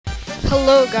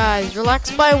Hello guys,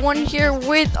 Relax by One here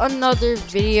with another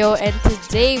video, and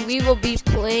today we will be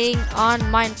playing on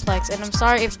MinePlex. And I'm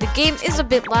sorry if the game is a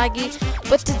bit laggy,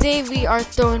 but today we are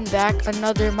throwing back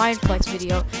another MinePlex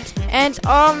video. And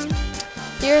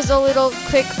here's a little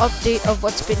quick update of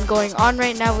what's been going on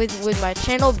right now with my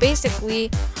channel.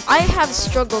 Basically, I have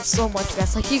struggled so much,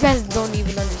 guys, like you guys don't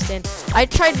even understand. I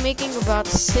tried making about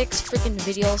 6 freaking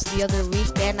videos the other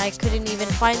week and I couldn't even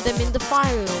find them in the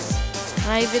files.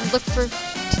 And I even looked for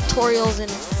tutorials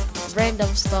and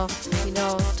random stuff, you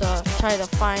know, to try to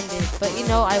find it. But you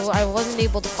know, I wasn't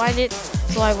able to find it,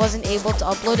 so I wasn't able to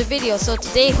upload a video. So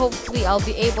today, hopefully, I'll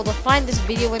be able to find this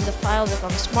video in the files if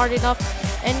I'm smart enough.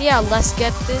 And yeah, let's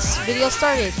get this video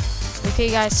started.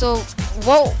 Okay, guys. So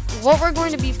what we're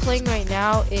going to be playing right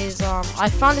now is I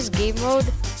found this game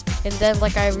mode, and then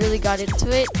like I really got into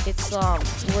it. It's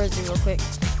where is it real quick?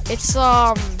 It's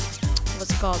what's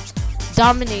it called?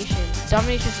 Domination.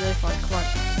 Domination is really fun. Come on.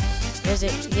 Where's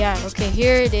it? Yeah, okay,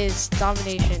 here it is.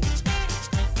 Domination.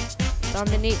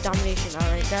 Domination.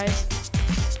 Alright, guys.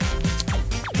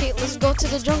 Okay, let's go to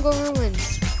the jungle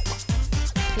ruins.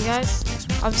 Okay, guys.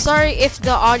 I'm sorry if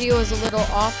the audio is a little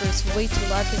off or it's way too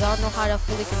loud because I don't know how to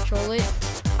fully control it.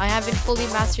 I haven't fully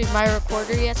mastered my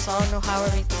recorder yet, so I don't know how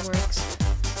everything works.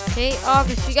 Okay,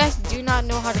 if you guys do not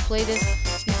know how to play this,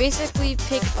 you basically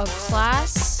pick a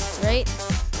class, right?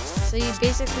 So you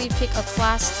basically pick a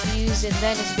class to use, and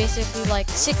then it's basically like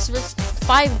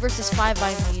 5 versus 5.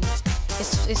 I mean,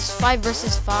 it's 5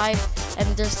 versus 5,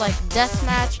 and there's like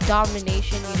deathmatch,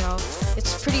 domination. You know,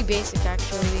 it's pretty basic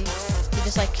actually. You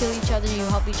just like kill each other, you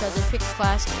help each other, pick a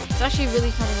class. It's actually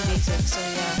really fun and basic. So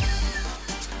yeah.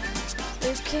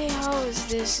 Okay, how is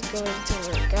this going to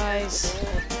work, guys?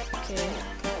 Okay.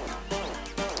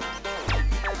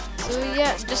 So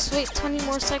yeah, just wait 20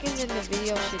 more seconds and the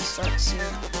video should start soon.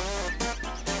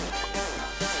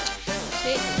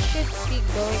 Okay, it should be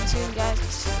going soon, guys.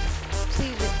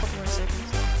 Please wait a couple more seconds.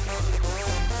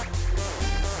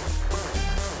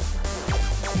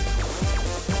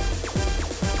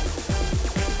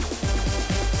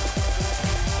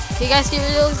 Okay, guys, here it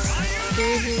is.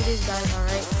 Here it is, guys.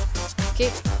 Alright. Okay,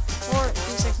 2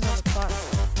 seconds on the clock.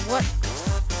 What?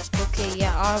 Okay,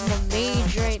 yeah, I'm a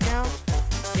mage right now.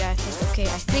 Yeah, I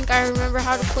think I remember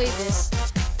how to play this.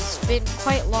 It's been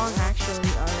quite long, actually.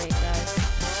 Alright, guys.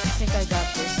 I think I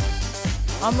got this.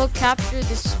 I'm gonna capture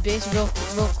this base real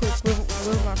quick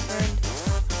with my friend.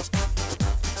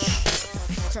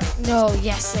 No,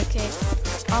 yes, okay.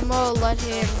 I'm gonna let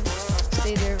him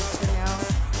stay there for now.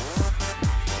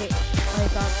 Okay, I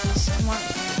got this. Come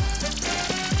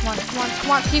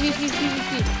on. PvP.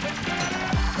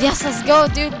 Yes, let's go,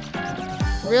 dude.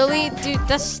 Really, dude?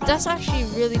 That's actually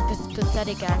really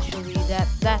pathetic. Actually, that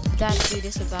dude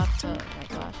is about to. Oh my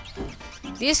gosh.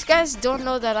 These guys don't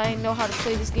know that I know how to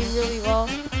play this game really well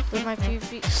with my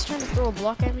PvP. Just trying to throw a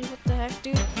block at me. What the heck,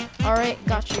 dude? Alright,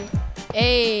 got you.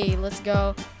 Hey, let's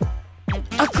go.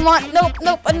 Oh, come on.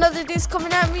 Nope. Another dude's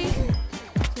coming at me.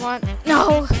 Come on.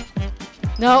 No.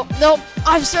 Nope.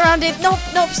 I'm surrounded. Nope.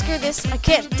 Screw this. I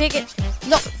can't take it.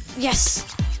 Nope. Yes.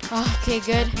 Okay,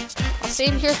 good. I'll stay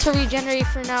in here to regenerate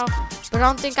for now. But I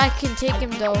don't think I can take him,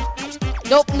 though.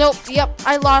 Nope. Yep,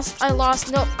 I lost.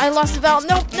 Nope, I lost the battle.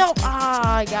 Nope.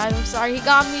 Ah, guys, I'm sorry. He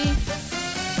got me.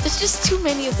 There's just too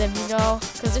many of them, you know?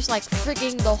 Because there's like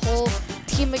freaking the whole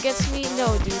team against me.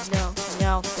 No, dude, no.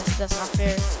 That's not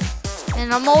fair.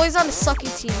 And I'm always on a sucky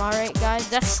team, alright, guys?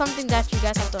 That's something that you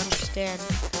guys have to understand.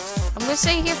 I'm gonna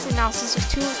stay here for now since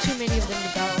there's too many of them to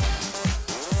battle.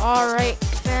 Alright,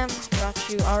 fam. Got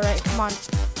you. Alright, come on.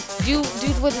 Dude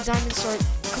with the diamond sword.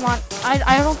 Come on.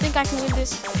 I don't think I can win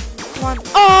this. Come on.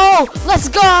 Oh! Let's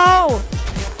go!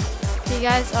 Okay,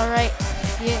 guys. Alright.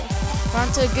 Yeah. We're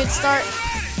on to a good start.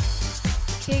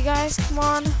 Okay, guys. Come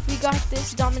on. We got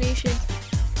this. Domination.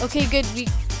 Okay, good. We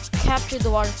captured the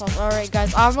waterfalls. Alright,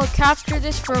 guys. I'm gonna capture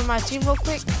this for my team real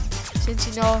quick. Since,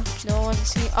 you know, no one's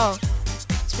seen. Oh.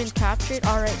 It's been captured.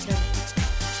 Alright, then.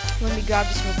 Let me grab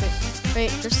this real quick.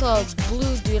 Wait, there's a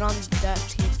blue dude on that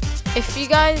team. If you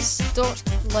guys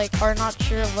are not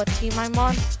sure what team I'm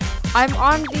on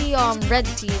the red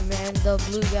team, and the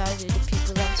blue guys are the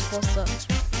people that I'm supposed to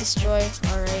destroy.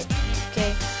 Alright.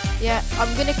 Okay. Yeah,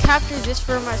 I'm gonna capture this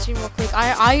for my team real quick.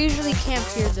 I usually camp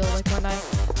here though, like when I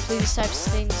play these types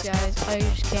of things, guys. I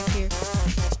usually camp here.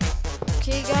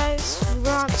 Okay, guys,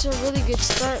 we're on to a really good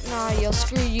start. Nah, yo,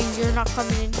 screw you. You're not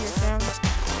coming in here, fam.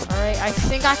 Alright, I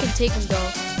think I can take him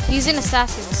though. He's an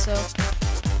assassin, so.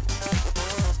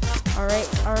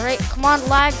 Alright, come on,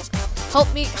 lag.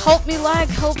 Help me, lag,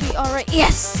 help me. Alright,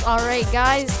 yes! Alright,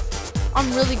 guys.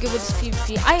 I'm really good with this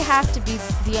PvP. I have to be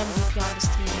the MVP on this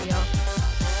team, yo.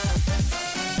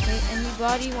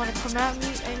 Anybody wanna come at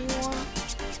me? Anyone?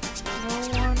 No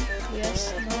one?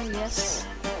 Yes, no, yes.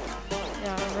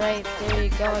 Yeah, right, there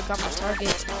you go, I got my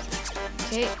target.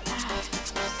 Okay,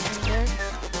 in there.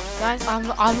 Guys, I'm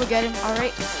gonna get him,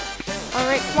 alright.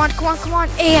 Alright, come on.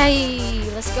 Hey,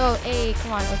 let's go, hey,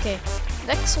 come on, okay.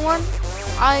 Next one,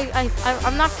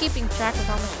 I'm not keeping track of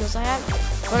how much kills I have,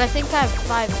 but I think I have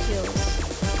 5 kills.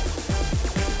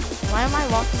 Why am I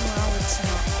walking around with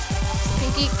snow? I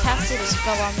think he casted a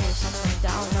spell on me or something like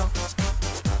that, I don't know.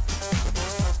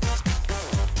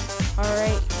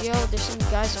 Alright, yo, there's some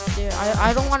guys up there.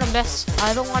 I don't wanna mess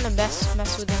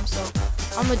with them, so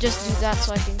I'm gonna just do that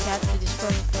so I can capture this for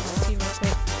my team real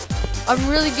quick. I'm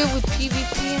really good with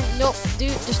PvP. Nope,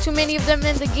 dude, there's too many of them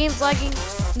and the game's lagging.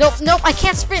 Nope, I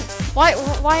can't sprint.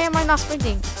 Why am I not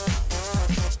sprinting?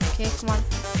 Okay, come on.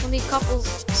 Only a couple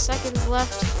seconds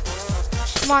left.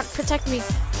 Come on, protect me.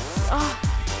 Ah.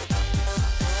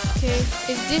 Okay,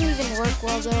 it didn't even work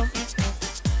well though.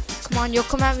 Come on, yo,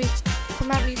 come at me.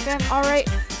 Come at me, fam. Alright.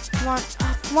 Come on.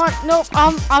 Come on. Nope,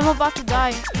 I'm about to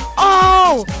die.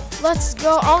 Oh! Let's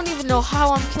go. I don't even know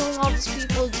how I'm killing all these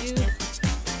people, dude.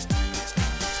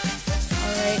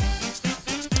 Alright.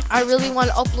 I really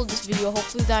want to upload this video.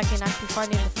 Hopefully that I can actually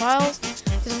find it in the files.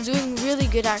 Because I'm doing really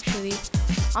good, actually.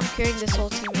 I'm carrying this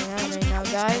whole team around right now,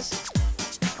 guys.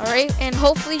 Alright. And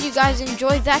hopefully you guys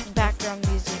enjoyed that background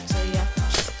music. So, yeah.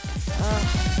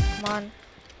 Come on.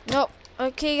 Nope.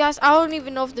 Okay, guys. I don't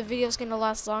even know if the video is going to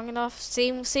last long enough.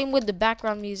 Same with the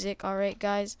background music. Alright,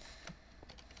 guys.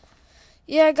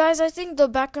 Yeah, guys, I think the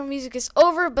background music is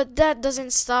over, but that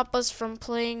doesn't stop us from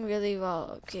playing really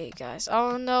well. Okay, guys,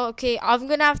 I don't know. Okay, I'm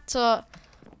gonna have to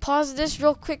pause this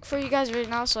real quick for you guys right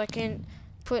now so I can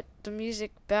put the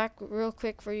music back real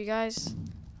quick for you guys.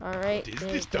 Alright,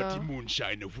 there we go.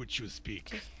 Moonshine of which you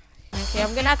speak? Okay,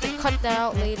 I'm gonna have to cut that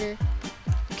out later.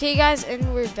 Okay, guys,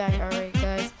 and we're back. Alright,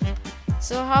 guys.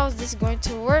 So how is this going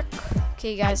to work?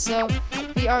 Okay, guys, so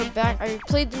we are back. I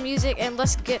replayed the music and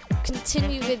let's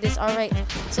continue with this. Alright,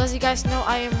 so as you guys know,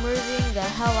 I am murdering the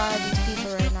hell out of these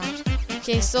people right now.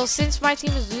 Okay, so since my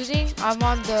team is losing, I'm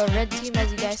on the red team, as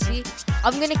you guys see.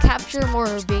 I'm gonna capture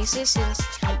more bases since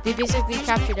they basically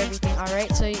captured everything.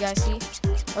 Alright, so you guys see.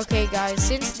 Okay, guys,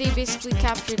 since they basically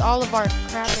captured all of our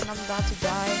crap and I'm about to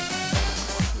die.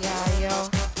 Yeah, yo.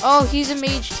 Oh, he's a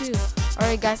mage too.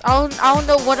 Alright, guys, I don't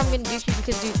know what I'm gonna do here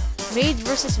because, dude, mage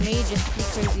versus mage is pretty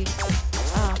crazy.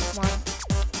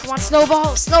 Come on,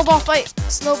 snowball fight,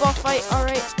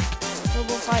 alright,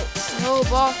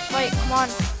 snowball fight, come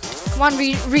on,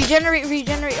 regenerate,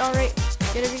 alright,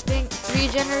 get everything,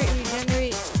 regenerate,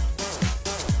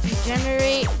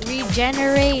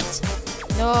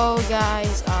 no,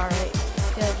 guys, alright,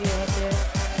 gotta be right there,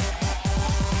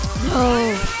 no,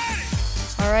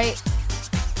 alright,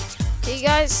 okay,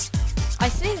 guys. I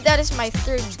think that is my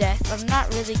 3rd death. I'm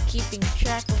not really keeping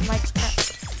track of my crap.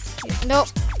 Nope.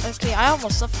 Okay, I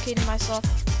almost suffocated myself.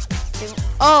 Okay.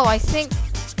 Oh, I think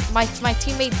my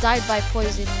teammate died by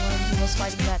poison when he was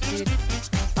fighting that dude.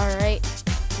 Alright.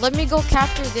 Let me go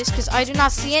capture this because I do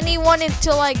not see anyone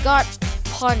until I got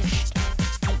punched.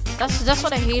 That's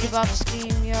what I hate about this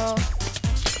game, yo.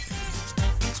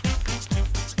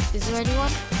 Is there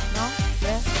anyone? No?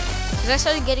 Yeah? Because I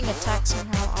started getting attacked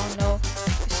somehow. I don't know.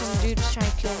 Some dude was trying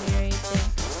to kill me or anything.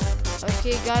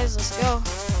 Okay, guys, let's go.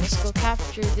 Let's go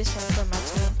capture this one for my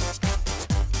team.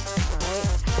 Alright.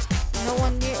 No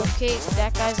one near. Okay,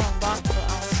 that guy's on lock, but I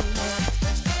don't see him.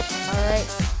 Alright.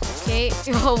 Okay.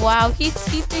 Oh, wow. He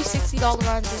 360'd all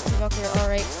around this thing. Okay,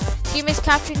 alright. Teammates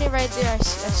capturing it right there. I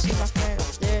see my friend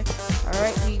up there.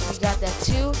 Alright, we got that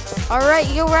too. Alright,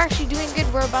 yo, we're actually doing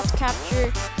good. We're about to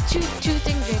capture two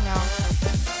things right now.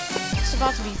 It's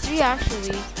about to be 3,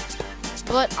 actually.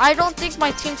 But I don't think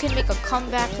my team can make a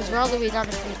comeback because we're all the way down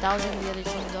to 3,000. The other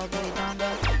team's all the way down to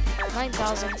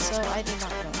 9,000. So I do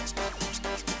not know.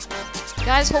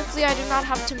 Guys, hopefully I do not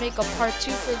have to make a part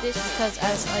 2 for this because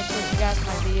as I told you guys,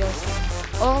 my videos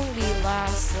only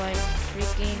last like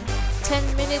freaking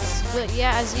 10 minutes. But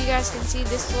yeah, as you guys can see,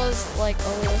 this was like a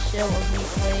little show of me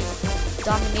playing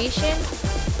Domination.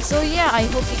 So yeah, I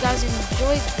hope you guys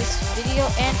enjoyed this video,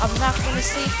 and I'm not gonna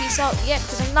say peace out yet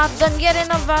because I'm not done yet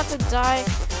and I'm about to die.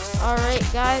 Alright,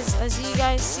 guys, as you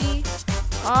guys see,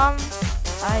 I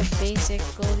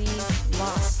basically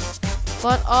lost.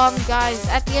 But guys,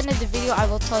 at the end of the video, I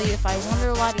will tell you if I won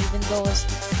or not, even though it's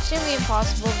extremely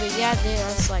impossible. But yeah,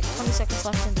 there's like 20 seconds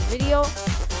left in the video.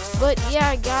 But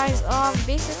yeah, guys,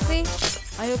 basically,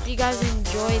 I hope you guys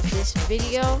enjoyed this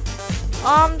video.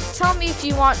 Tell me if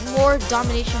you want more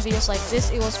Domination videos like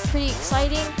this. It was pretty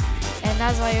exciting. And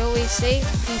as I always say,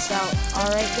 peace out.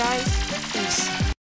 Alright, guys, peace.